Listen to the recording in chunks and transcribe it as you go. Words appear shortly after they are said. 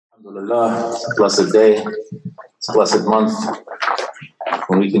Alhamdulillah, it's a blessed day, it's a blessed month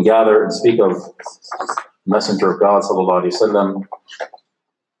when we can gather and speak of the Messenger of God sallallahu alaihi wasallam.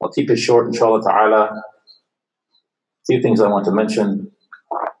 I'll keep it short, inshallah ta'ala. A few things I want to mention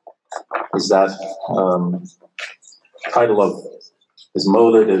is that the title of his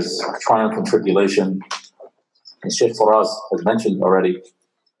Mawlid is Triumph and Tribulation. And Sheikh Faraz has mentioned already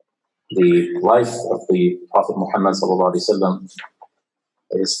the life of the Prophet Muhammad sallallahu alaihi wasallam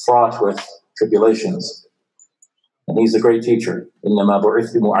is fraught with tribulations. And he's a great teacher. إِنَّمَا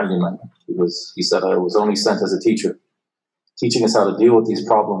بُعِثْتُ مُعَلِّمًا. He said, I was only sent as a teacher, teaching us how to deal with these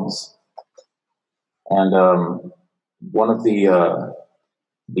problems. And one of the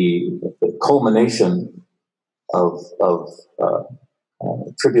culmination of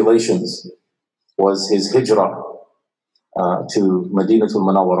tribulations was his hijrah to Madinatul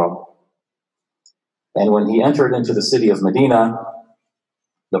Munawwara. And when he entered into the city of Medina,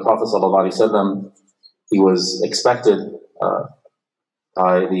 the Prophet ﷺ, he was expected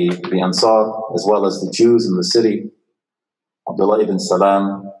by the Ansar as well as the Jews in the city. Abdullah ibn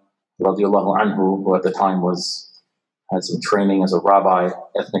Salam, radiallahu anhu, who at the time had some training as a rabbi,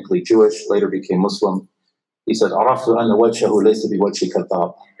 ethnically Jewish, later became Muslim. He said, "Araftu anna wajhahu laysa biwajhi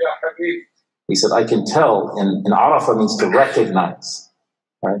kadhab." He said, I can tell, and Arafah means to recognize,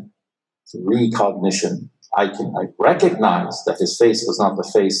 right? Recognition. I recognize that his face was not the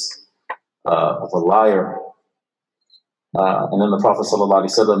face of a liar. And then the Prophet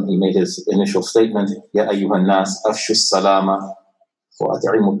ﷺ, he made his initial statement, Ya ayyuhan nas, afshu salama, wa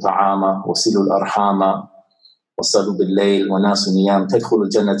at'imu ta'ama, wa silu al-arhama, wa salu bil-layl, wa nasu niyam,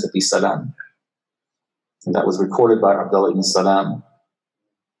 tadkhulu al-jannata bi salam. And that was recorded by Abdullah ibn Salam.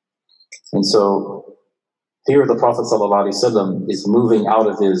 And so here the Prophet ﷺ is moving out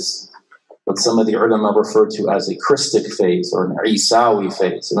of what some of the ulama refer to as a Christic phase or an Isawi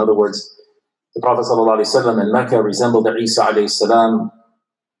phase. In other words, the Prophet ﷺ in Mecca resembled Isa alayhi salam.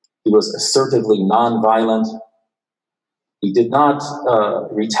 He was assertively non-violent. He did not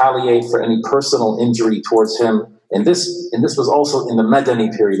retaliate for any personal injury towards him. And this was also in the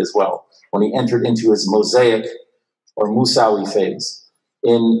Madani period as well, when he entered into his Mosaic or Musawi phase.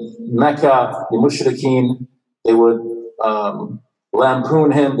 In Mecca, the Mushrikeen, they would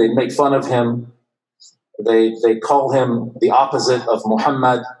lampoon him, they'd make fun of him, they call him the opposite of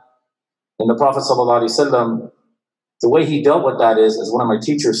Muhammad. And the Prophet ﷺ, the way he dealt with that is, as one of my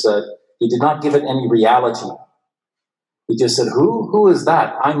teachers said, he did not give it any reality. He just said, who is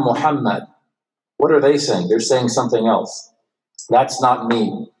that? I'm Muhammad. What are they saying? They're saying something else. That's not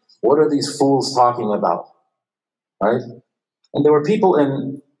me. What are these fools talking about? Right? And there were people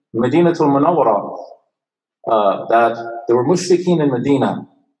in Madinatul Munawwara that there were mushrikeen in Medina.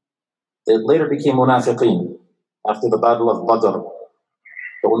 They later became munafiqeen after the Battle of Badr.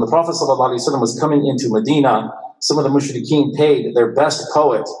 But when the Prophet ﷺ was coming into Medina, some of the mushrikeen paid their best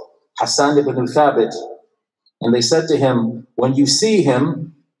poet, Hassan ibn al-Thabit, and they said to him, when you see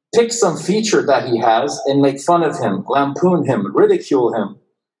him, pick some feature that he has and make fun of him, lampoon him, ridicule him,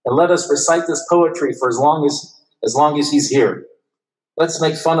 and let us recite this poetry for as long as he's here. Let's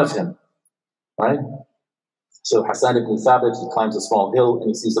make fun of him, right? So Hassan ibn Thabit, he climbs a small hill and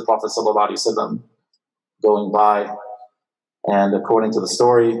he sees the Prophet ﷺ going by. And according to the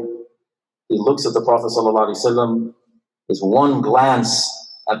story, he looks at the Prophet ﷺ. There's one glance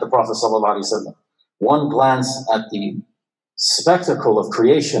at the Prophet ﷺ, one glance at the spectacle of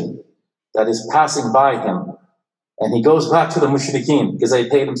creation that is passing by him. And he goes back to the mushrikeen because they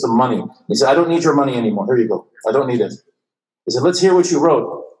paid him some money. He said, I don't need your money anymore. Here you go. I don't need it. He said, let's hear what you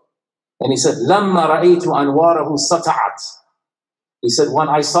wrote. And he said, لَمَّا رَأَيْتُ أَنْوَارَهُ سَطَعَتْ. He said, when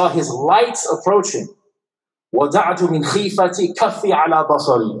I saw his lights approaching, وَدَعْتُ مِنْ خِيفَةِ كَفِّي عَلَى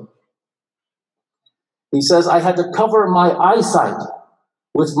بَصَرِي. He says, I had to cover my eyesight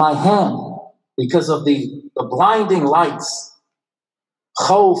with my hand because of the blinding lights.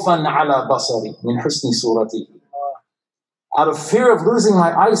 خَوْفًا عَلَى بَصَرِي مِنْ حُسْنِ صُورَتِهِ. Out of fear of losing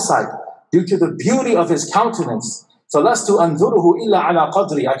my eyesight due to the beauty of his countenance. فَلَسْتُ أَنْظُرُهُ إِلَّا عَلَى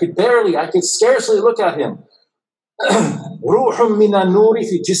قَدْرِ. I could scarcely look at him. رُوحٌ مِنَ النُّورِ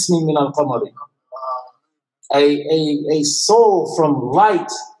فِي جِسْمٍ مِنَ الْقَمَرِ. A soul from light,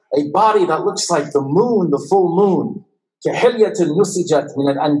 a body that looks like the moon, the full moon. كَحِلْيَةٍ نُسِجَتْ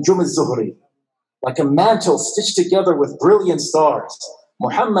مِنَ الْأَنْجُمِ الزُّهْرِ. Like a mantle stitched together with brilliant stars.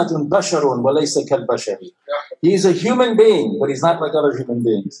 مُحَمَّدٌ بَشَرٌ وَلَيْسَ كَالْبَشَرِ. He is a human being, but he's not like other human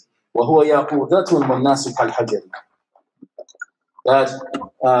beings. وَهُوَ يَقُودَةٌ وَالنَّاسُ كَالْحَجَرِ. That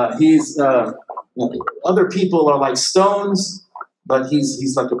other people are like stones, but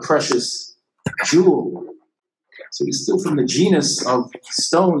he's like a precious jewel. So he's still from the genus of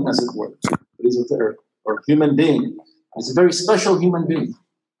stone, as it were. But he's or human being. He's a very special human being.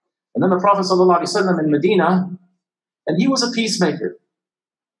 And then the Prophet ﷺ in Medina, and he was a peacemaker.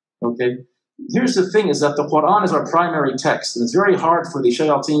 Okay? Here's the thing, is that the Quran is our primary text. And it's very hard for the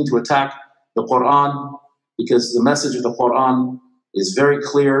shayateen to attack the Quran because the message of the Quran is very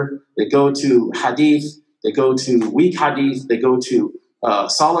clear. They go to hadith, they go to weak hadith, they go to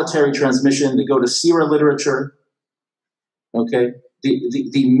solitary transmission, they go to seerah literature. Okay?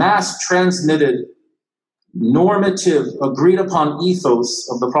 The mass transmitted normative, agreed upon ethos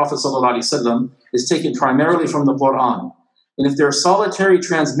of the Prophet ﷺ is taken primarily from the Quran. And if there are solitary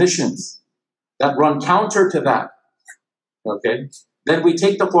transmissions that run counter to that, okay, then we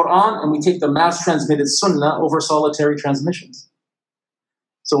take the Quran and we take the mass transmitted Sunnah over solitary transmissions.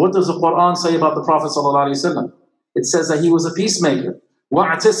 So what does the Quran say about the Prophet ﷺ? It says that he was a peacemaker.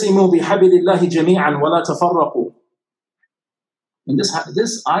 وَاعْتَصِمُوا بِحَبِلِ اللَّهِ جَمِيعًا وَلَا تَفَرَّقُوا. And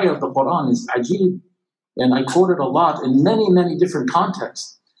this ayah of the Quran is ajib, and I quote it a lot in many, many different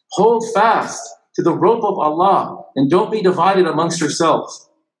contexts. Hold fast to the rope of Allah and don't be divided amongst yourselves.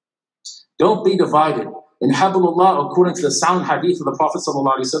 Don't be divided. In Hablullah, according to the sound hadith of the Prophet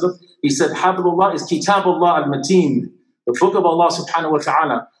ﷺ, he said, Hablullah is Kitabullah al-Mateen, the book of Allah subhanahu wa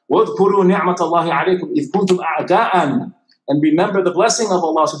ta'ala. وَاذْكُرُوا نِعْمَةَ اللَّهِ عَلَيْكُمْ إِذْ كُنْتُمْ أَعْدَاءً. And remember the blessing of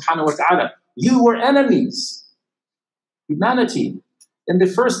Allah subhanahu wa ta'ala. You were enemies. Humanity. In the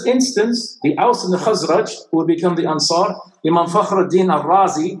first instance, the Aus and the Khazraj, who would become the Ansar, Imam Fakhruddin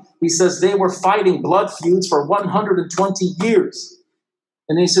al-Razi, he says they were fighting blood feuds for 120 years.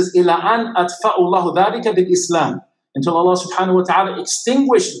 And he says, إِلَىٰ أَنْ أَطْفَأُ اللَّهُ ذَلِكَ بِالْإِسْلَامِ, until Allah subhanahu wa ta'ala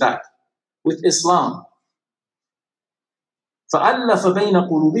extinguished that with Islam. فَأَلَّفَ بَيْنَ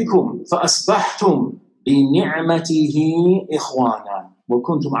قُلُوبِكُمْ فَأَصْبَحْتُمْ بِنِعْمَتِهِ إِخْوَانًا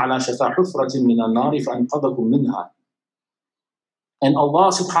وَكُنْتُمْ عَلَى شَفَا حُفْرَةٍ مِّنَ النَّارِ فَأَنْقَذَكُم مِّنْهَا. And Allah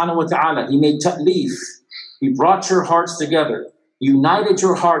subhanahu wa ta'ala, He made ta'leef. He brought your hearts together, united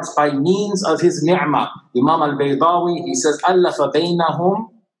your hearts by means of His ni'mah. Imam al-Baydawi, he says, أَلَّفَ بَيْنَهُمْ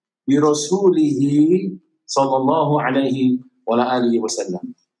بِرَسُولِهِ صَلَّى اللَّهُ عَلَيْهِ وَآلِهِ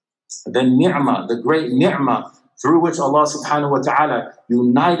وَسَلَّمَ. The ni'mah, the great ni'mah through which Allah subhanahu wa ta'ala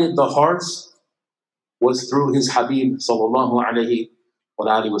united the hearts was through His Habib sallallahu alayhi wa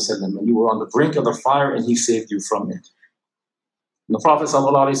alihi wa sallam. And you were on the brink of the fire and He saved you from it. And the Prophet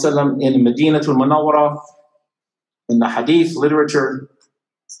sallallahu alayhi wa sallam in Madinatul Munawwara, in the hadith literature,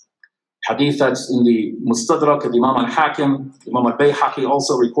 hadith that's in the Mustadrak of Imam al-Hakim, Imam al-Bayhaqi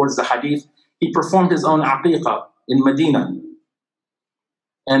also records the hadith. He performed his own aqiqah in Medina.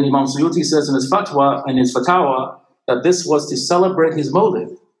 And Imam Suyuti says in his fatwa, that this was to celebrate his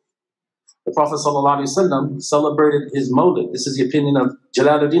Mawlid. The Prophet ﷺ celebrated his Mawlid. This is the opinion of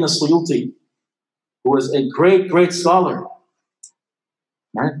Jalaluddin al-Suyuti, who was a great, great scholar.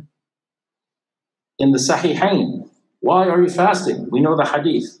 Right? In the Sahihain, why are you fasting? We know the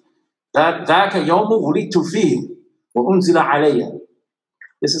hadith. ذَاكَ يَوْمُ وُلِدْتُ فِيهِ وَأُنزِلَ عَلَيَّ.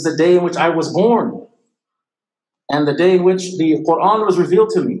 This is the day in which I was born, and the day in which the Quran was revealed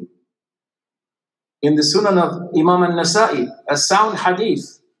to me. In the Sunan of Imam al-Nasa'i, a sound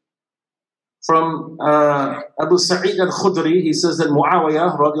hadith from Abu Sa'id al-Khudri, he says that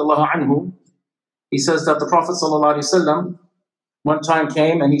Muawiyah radiallahu anhu, he says that the Prophet sallallahu alaihi wasallam one time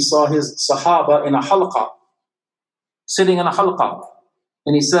came and he saw his Sahaba in a halqa, sitting in a halqa,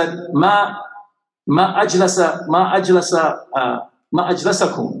 and he said, "Ma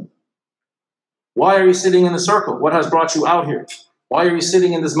ajlasakum." Why are you sitting in the circle? What has brought you out here? Why are you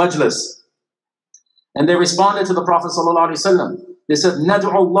sitting in this majlis? And they responded to the Prophet ﷺ. They said,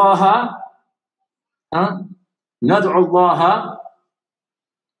 "Nad'u Allah, nad'u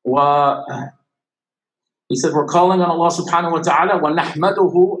Allah." He said, we're calling on Allah subhanahu wa ta'ala, wa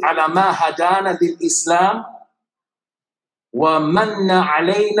nahmaduhu ala ma hadana lil Islam wa manna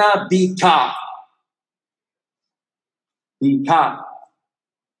alayna bika. Bika.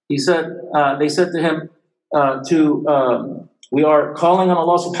 He said, they said to him, we are calling on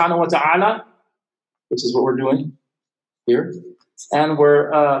Allah subhanahu wa ta'ala, which is what we're doing here, and we're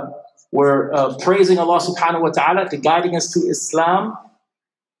praising Allah subhanahu wa ta'ala to guiding us to Islam,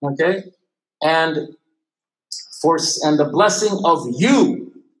 okay, and the blessing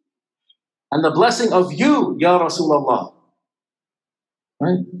of you, Ya Rasulullah.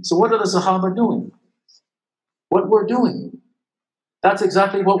 Right? So what are the Sahaba doing? What we're doing. That's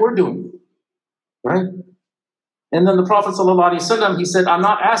exactly what we're doing. Right? And then the Prophet ﷺ, he said, I'm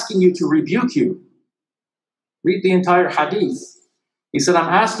not asking you to rebuke you. Read the entire hadith. He said, I'm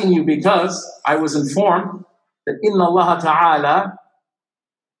asking you because I was informed that Inna Allah Ta'ala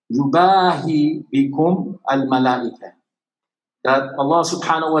yubahi bikum al-malaika. That Allah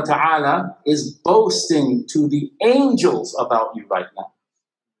subhanahu wa ta'ala is boasting to the angels about you right now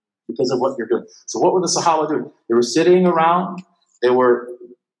because of what you're doing. So what were the Sahaba doing? They were sitting around, they were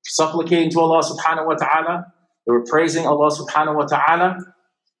supplicating to Allah subhanahu wa ta'ala, they were praising Allah subhanahu wa ta'ala,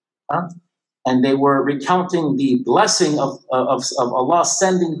 and they were recounting the blessing of Allah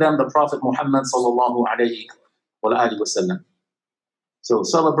sending them the Prophet Muhammad sallallahu alayhi wa alihi wa sallam. So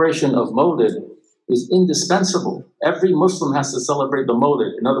celebration of Mawlid is indispensable. Every Muslim has to celebrate the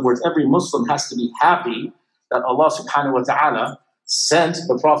Mawlid. In other words, every Muslim has to be happy that Allah subhanahu wa ta'ala sent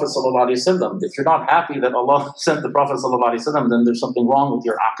the Prophet sallallahu alaihi wasallam. If you're not happy that Allah sent the Prophet sallallahu alaihi wasallam, then there's something wrong with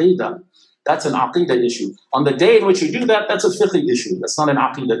your aqidah. That's an aqidah issue. On the day in which you do that, that's a fiqh issue. That's not an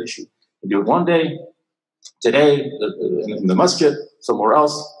aqidah issue. You do it one day, today, in the masjid, somewhere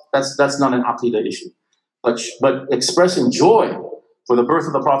else, that's not an aqidah issue. But expressing joy for the birth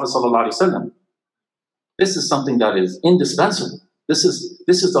of the Prophet sallallahu alaihi wasallam, this is something that is indispensable. This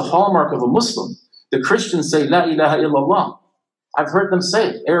is the hallmark of a Muslim. The Christians say, La ilaha illallah. I've heard them say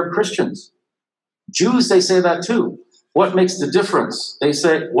it, Arab Christians. Jews, they say that too. What makes the difference? They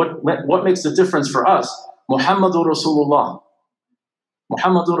say, what makes the difference for us? Muhammadur Rasulullah.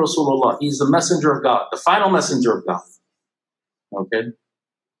 Muhammadur Rasulullah. He's the messenger of God, the final messenger of God. Okay?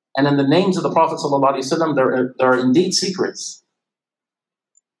 And in the names of the Prophet sallallahu alaihi wasallam, there are indeed secrets.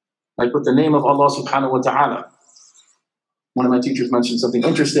 Like with the name of Allah subhanahu wa ta'ala. One of my teachers mentioned something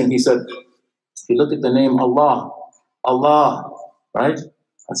interesting. He said, if you look at the name Allah, right?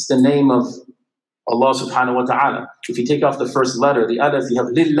 That's the name of Allah subhanahu wa ta'ala. If you take off the first letter, the alif, you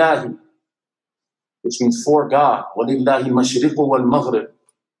have lillahi, which means for God. وَلِلَّهِ مَشْرِقُ وَالْمَغْرِبُ.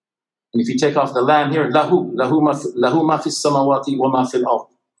 And if you take off the lam here, lahu مَا فِي السَّمَوَاتِ وَمَا فِي الْأَرْضِ.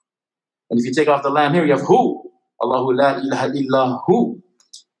 And if you take off the lam here, you have hu. Allahu la ilaha illa hu.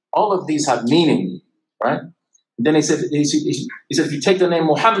 All of these have meaning, right? And then he said, if you take the name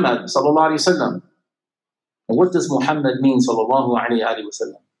Muhammad, sallallahu alayhi wa sallam, and what does Muhammad mean, sallallahu alayhi wa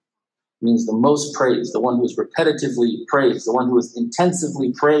sallam? It means the most praised, the one who is repetitively praised, the one who is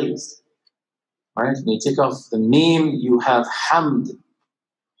intensively praised, right? And you take off the meme, you have hamd,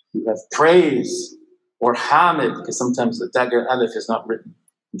 you have praise, or hamid, because sometimes the dagger alif is not written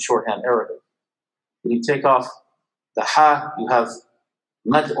in shorthand Arabic. When you take off the ha, you have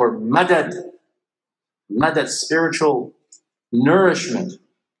mad or madad, spiritual nourishment,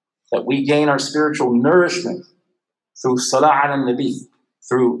 that we gain our spiritual nourishment through salah ala nabi,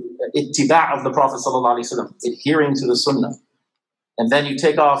 through ittiba' of the Prophet sallallahu alaihi wasallam, adhering to the sunnah. And then you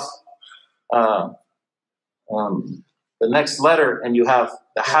take off the next letter and you have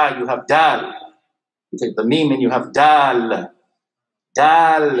the ha, you have dal. You take the meme and you have dal.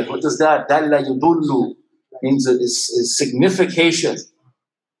 Dal, what does that? Dalla yudullu means is signification,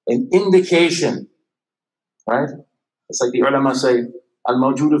 an indication, right? It's like the ulama say,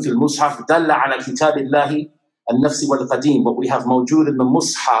 al-mawjudu fil mushaf dalla ala kitabillahi al-nafsi wal-qadim. What we have mawjud in the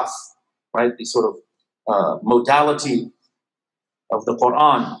mushaf, right? The sort of modality of the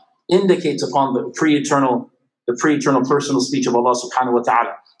Quran indicates upon the pre-eternal personal speech of Allah subhanahu wa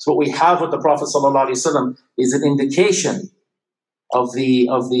ta'ala. So what we have with the Prophet sallallahu alaihi wasallam is an indication of the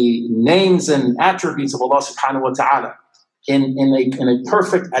names and attributes of Allah subhanahu wa ta'ala in a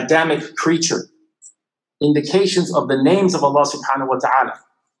perfect Adamic creature. Indications of the names of Allah subhanahu wa ta'ala.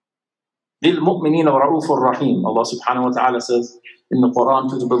 لِلْمُؤْمِنِينَ وَرَؤُوفٌ رَحِيمٌ. Allah subhanahu wa ta'ala says in the Quran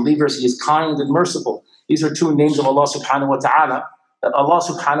to the believers, He is kind and merciful. These are two names of Allah subhanahu wa ta'ala that Allah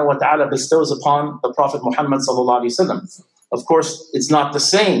subhanahu wa ta'ala bestows upon the Prophet Muhammad sallallahu alaihi wasallam. Of course, it's not the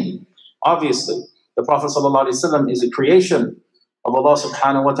same, obviously. The Prophet sallallahu alaihi wasallam is a creation of Allah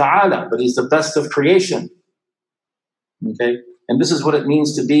subhanahu wa ta'ala, but He's the best of creation. Okay? And this is what it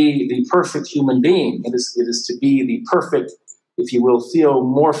means to be the perfect human being. It is to be the perfect, if you will,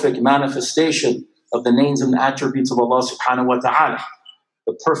 theomorphic manifestation of the names and attributes of Allah subhanahu wa ta'ala.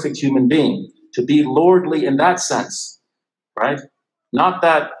 The perfect human being. To be lordly in that sense, right? Not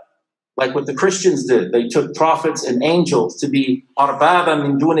that, like what the Christians did, they took prophets and angels to be arbaba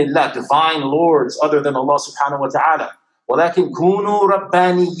min dunillah, divine lords other than Allah subhanahu wa ta'ala. وَلَكِنْ كُونُوا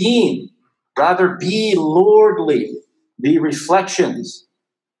رَبَّانِيِّينَ. Rather be lordly, be reflections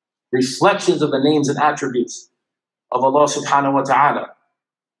of the names and attributes of Allah subhanahu wa ta'ala,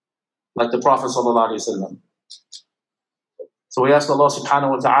 like the Prophet sallallahu alaihi wasallam. So we ask Allah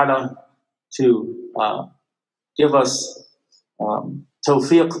subhanahu wa ta'ala to give us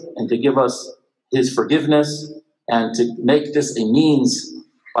tawfiq and to give us His forgiveness and to make this a means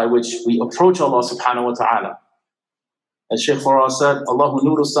by which we approach Allah subhanahu wa ta'ala. As Shaykh Farah said, Allahu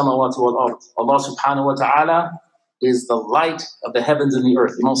nuru samawati wal ard. Allah subhanahu wa ta'ala is the light of the heavens and the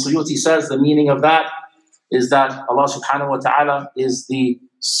earth. Imam Suyuti says the meaning of that is that Allah subhanahu wa ta'ala is the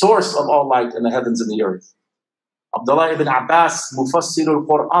source of all light in the heavens and the earth. Abdullah ibn Abbas, Mufassirul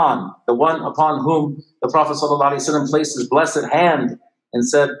Quran, the one upon whom the Prophet ﷺ placed his blessed hand and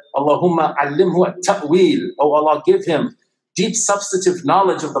said, Allahumma allimhu at-ta'wil, oh Allah, give him deep substantive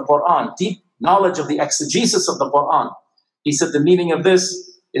knowledge of the Quran, deep knowledge of the exegesis of the Quran. He said the meaning of this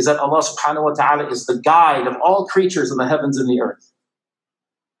is that Allah subhanahu wa ta'ala is the guide of all creatures in the heavens and the earth.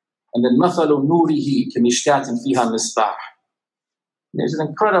 And then مَثَلُ نُورِهِ كَمِشْكَاتٍ فِيهَا مِصْبَاحٌ. There's an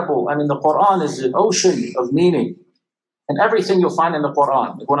incredible, the Quran is an ocean of meaning. And everything you'll find in the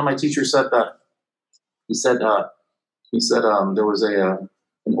Quran. Like one of my teachers said that. He said there was an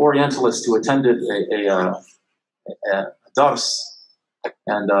Orientalist who attended a dars,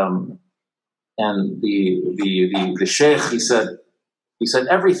 and the sheikh, he said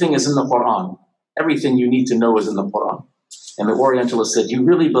everything is in the Quran. Everything you need to know is in the Quran. And the Orientalist said, "You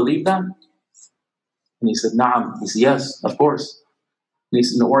really believe that?" And he said, "Na'am." He said, "Yes, of course." And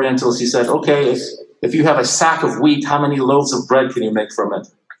the Orientalist, he said, "Okay, if you have a sack of wheat, how many loaves of bread can you make from it?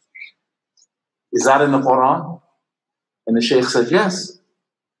 Is that in the Quran?" And the sheikh said, "Yes."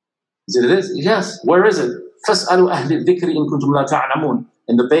 He said, "It is?" "Yes." "Where is it?" فَاسْأَلُوا أَهْلِ الذِّكْرِ إِن كُنتُمْ لَا تَعْلَمُونَ.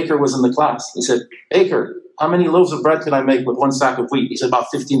 And the baker was in the class. He said, "Baker, how many loaves of bread can I make with one sack of wheat?" He said, "About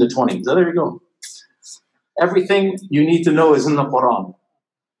 15 to 20. He said, "There you go." Everything you need to know is in the Quran.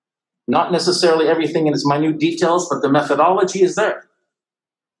 Not necessarily everything in its minute details, but the methodology is there.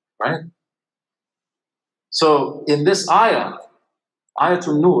 Right? So in this ayah,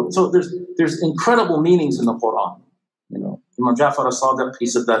 Ayatul Nur, so there's incredible meanings in the Quran. Imam Jafar as-Sadiq, he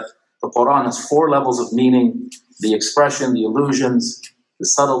said that the Quran has 4 levels of meaning: the expression, the illusions, the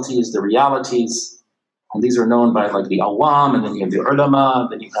subtleties, the realities. And these are known by like the awam, and then you have the ulama,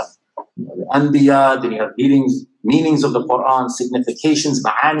 then you have the anbiya, then you have meanings of the Quran, significations,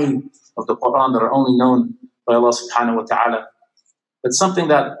 ma'ani of the Quran that are only known by Allah subhanahu wa ta'ala. It's something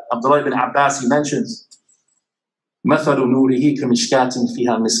that Abdullah ibn Abbas, he mentions. مَثَلُ نُورِهِ كَمِشْكَاتٍ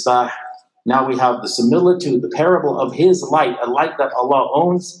فِيهَا مِصْبَاحٌ. Now we have the similitude, the parable of his light, a light that Allah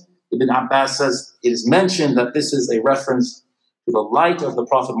owns. Ibn Abbas says it is mentioned that this is a reference to the light of the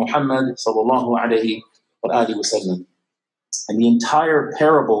Prophet Muhammad sallallahu alayhi wa sallam. And the entire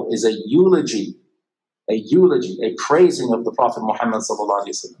parable is a eulogy, a praising of the Prophet Muhammad sallallahu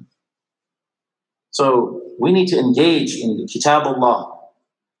alayhi wa sallam. So we need to engage in the Kitabullah.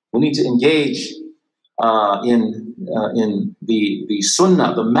 We need to engage in the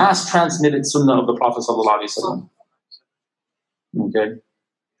Sunnah, the mass transmitted Sunnah of the Prophet sallallahu alaihi wasallam. Okay,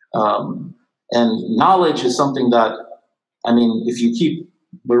 and knowledge is something that,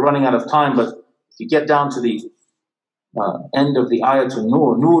 we're running out of time, but if you get down to the end of the Ayatul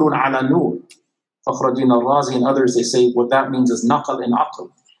Nur, Nurun ala Nur, Fakhruddin al-Razi and others, they say what that means is naqal and aql.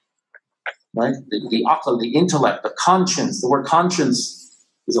 Right? The aql, the intellect, the conscience. The word conscience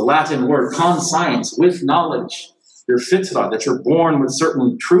is a Latin word, conscience, with knowledge. Your fitra, that you're born with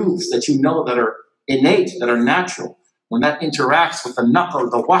certain truths that you know that are innate, that are natural. When that interacts with the naql,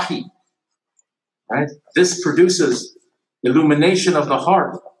 the wahi, right? This produces illumination of the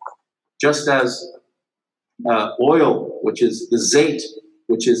heart, just as oil, which is the zayt,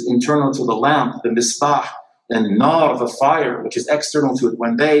 which is internal to the lamp, the misbah, and nar, the fire, which is external to it.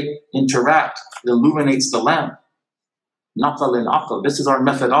 When they interact, it illuminates the lamp. Naqal and aqal. This is our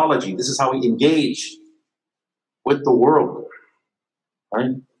methodology. This is how we engage with the world.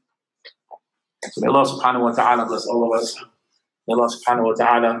 Right? So may Allah subhanahu wa ta'ala bless all of us. May Allah subhanahu wa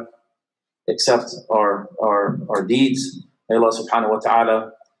ta'ala accept our deeds. May Allah subhanahu wa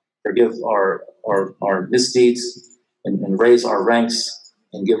ta'ala forgive our misdeeds and raise our ranks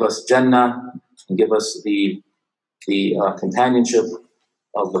and give us Jannah and give us the companionship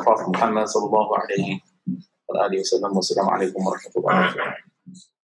of the Prophet Muhammad sallallahu alayhi wa sallam. Wassalamu alaikum wa rahmatullahi wa barakatuh.